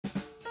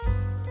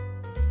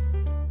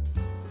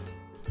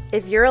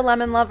If you're a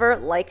lemon lover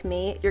like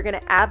me, you're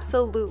gonna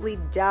absolutely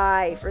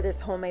die for this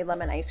homemade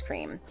lemon ice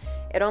cream.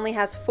 It only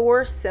has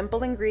 4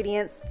 simple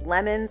ingredients: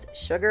 lemons,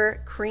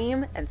 sugar,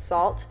 cream, and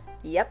salt.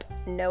 Yep,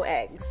 no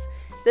eggs.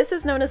 This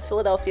is known as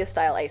Philadelphia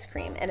style ice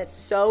cream, and it's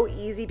so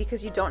easy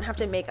because you don't have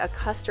to make a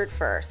custard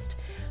first.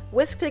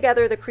 Whisk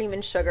together the cream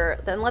and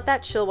sugar, then let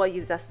that chill while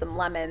you zest some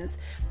lemons.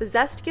 The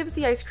zest gives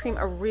the ice cream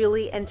a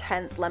really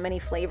intense lemony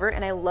flavor,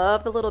 and I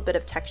love the little bit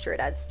of texture it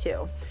adds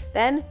too.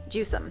 Then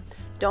juice them.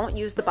 Don't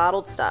use the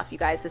bottled stuff, you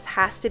guys. This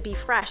has to be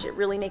fresh. It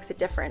really makes a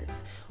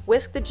difference.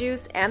 Whisk the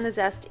juice and the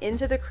zest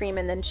into the cream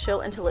and then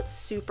chill until it's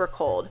super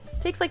cold.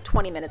 Takes like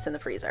 20 minutes in the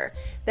freezer.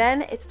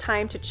 Then it's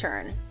time to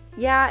churn.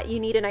 Yeah, you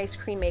need an ice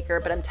cream maker,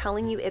 but I'm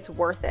telling you, it's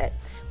worth it.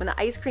 When the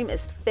ice cream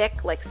is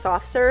thick like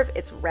soft serve,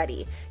 it's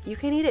ready. You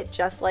can eat it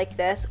just like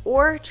this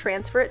or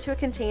transfer it to a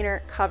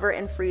container, cover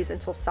and freeze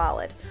until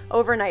solid.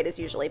 Overnight is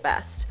usually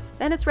best.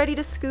 Then it's ready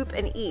to scoop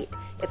and eat.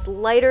 It's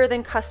lighter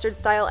than custard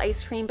style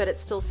ice cream, but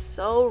it's still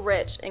so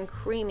rich and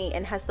creamy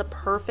and has the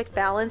perfect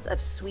balance of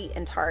sweet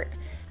and tart.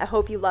 I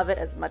hope you love it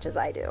as much as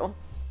I do.